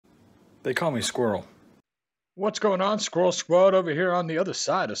They call me Squirrel. What's going on, Squirrel Squad, over here on the other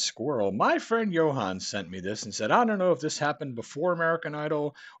side of Squirrel? My friend Johan sent me this and said, I don't know if this happened before American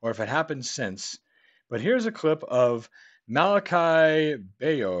Idol or if it happened since, but here's a clip of Malakai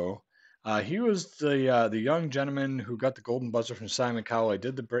Bayoh. He was the young gentleman who got the golden buzzer from Simon Cowell. I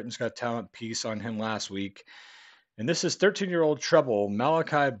did the Britain's Got Talent piece on him last week. And this is 13-year-old treble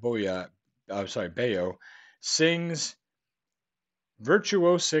Malakai Bayoh sings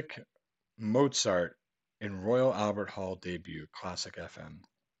Virtuosic Mozart in Royal Albert Hall debut, Classic FM.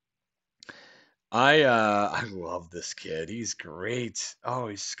 I love this kid. He's great. Oh,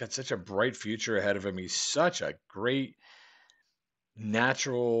 he's got such a bright future ahead of him. He's such a great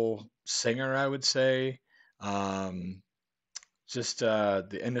natural singer, I would say. Um, just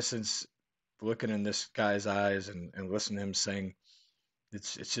the innocence looking in this guy's eyes and listening to him sing.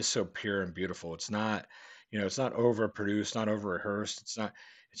 It's just so pure and beautiful. It's not, it's not overproduced, not over rehearsed. It's not.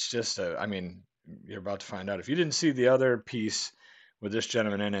 It's just I mean, you're about to find out. If you didn't see the other piece with this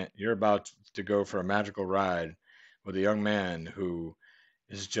gentleman in it, you're about to go for a magical ride with a young man who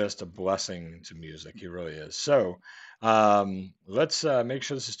is just a blessing to music. He really is. So let's make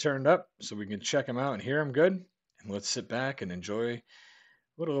sure this is turned up so we can check him out and hear him good. And let's sit back and enjoy a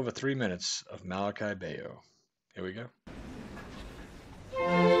little over 3 minutes of Malachi Bayo. Here we go.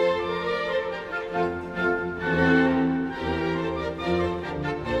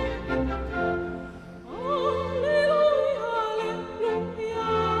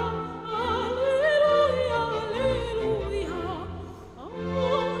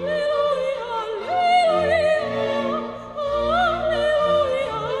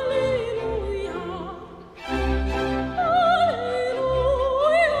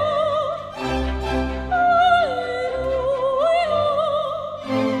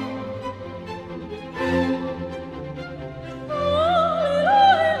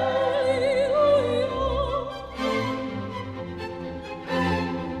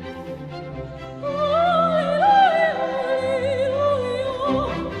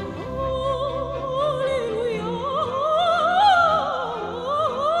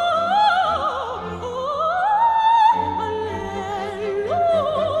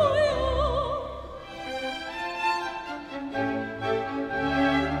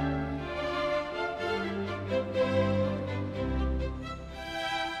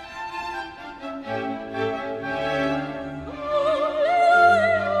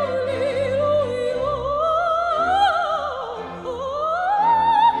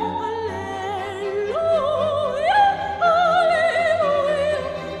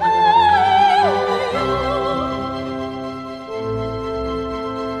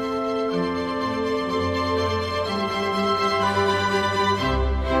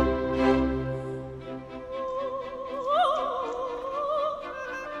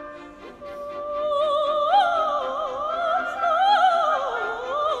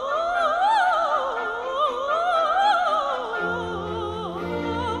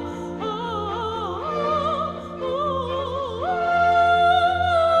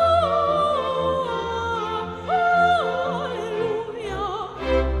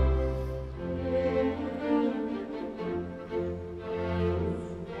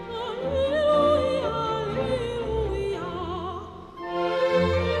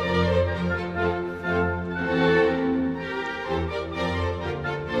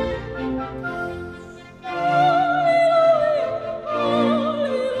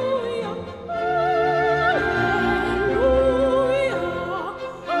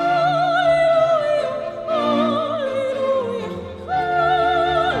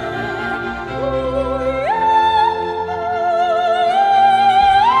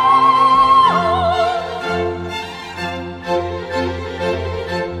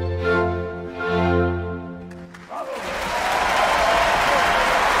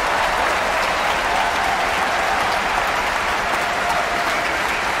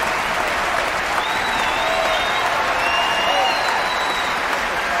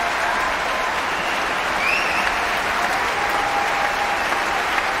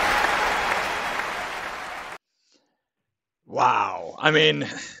 Wow. I mean,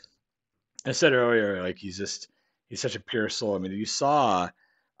 I said earlier, like he's such a pure soul. I mean, you saw,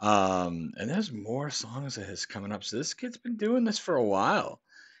 and there's more songs of his coming up. So this kid's been doing this for a while,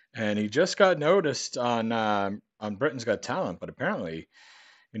 and he just got noticed on Britain's Got Talent. But apparently,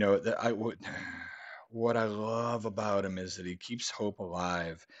 that I would. What I love about him is that he keeps hope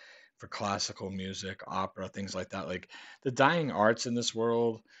alive for classical music, opera, things like that. Like the dying arts in this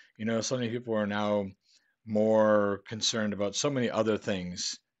world, so many people are now more concerned about so many other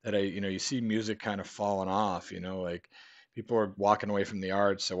things that you see music kind of falling off, like people are walking away from the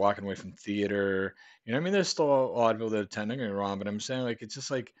arts, they're walking away from theater. You know, I mean, there's still a lot of people that attend, don't get me wrong, but I'm saying like it's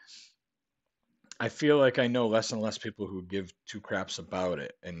just like I feel like I know less and less people who give two craps about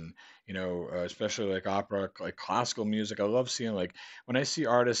it. And, especially like opera, like classical music. I love seeing like when I see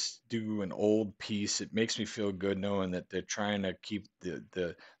artists do an old piece, it makes me feel good knowing that they're trying to keep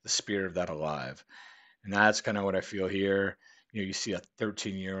the spirit of that alive. And that's kind of what I feel here. You see a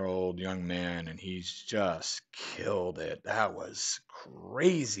 13-year-old young man and he's just killed it. That was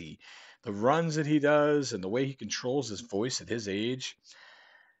crazy. The runs that he does and the way he controls his voice at his age.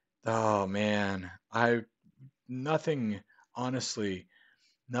 Oh man, nothing, honestly,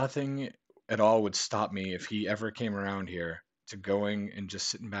 nothing at all would stop me if he ever came around here to going and just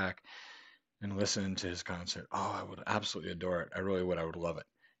sitting back and listening to his concert. Oh, I would absolutely adore it. I really would. I would love it.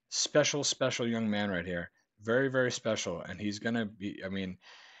 Special, special young man right here. Very, very special. And he's gonna be, I mean,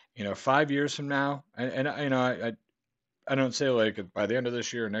 5 years from now, I don't say like by the end of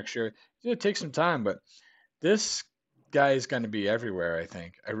this year or next year. It takes some time, but this guy is going to be everywhere, I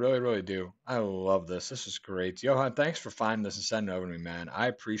think. I really, really do. I love this. This is great. Johan, thanks for finding this and sending it over to me, man. I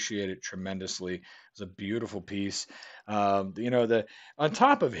appreciate it tremendously. It's a beautiful piece. The on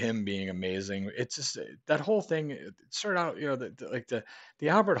top of him being amazing, it's just that whole thing. It started out, the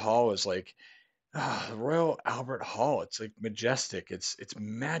Albert Hall is like the Royal Albert Hall. It's like majestic. It's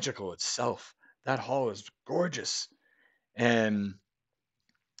magical itself. That hall is gorgeous, and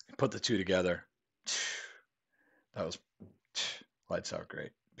put the two together. That was lights out great.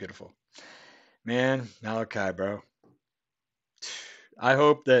 Beautiful. Man, Malachi, bro. I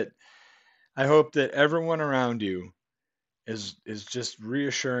hope that everyone around you is just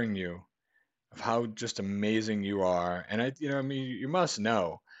reassuring you of how just amazing you are. And I mean, you must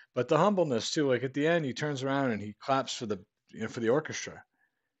know. But the humbleness too, like at the end he turns around and he claps for the orchestra.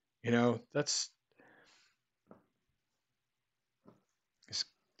 That's it's,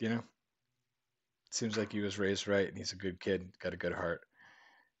 you know, seems like he was raised right and he's a good kid, got a good heart.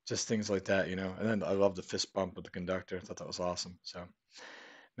 Just things like that. And then I love the fist bump with the conductor. I thought that was awesome. So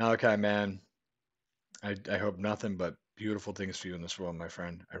Malachi, man, I hope nothing but beautiful things for you in this world, my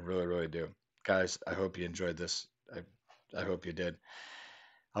friend. I really, really do. Guys, I hope you enjoyed this. I hope you did.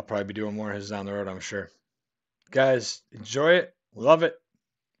 I'll probably be doing more of his down the road, I'm sure. Guys, enjoy it. Love it.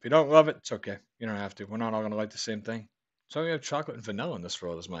 If you don't love it, it's okay. You don't have to. We're not all going to like the same thing. So we have chocolate and vanilla in this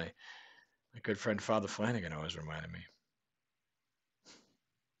world, as my good friend Father Flanagan always reminded me.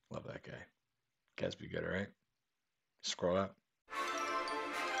 Love that guy. Guys, be good, all right? Scroll out.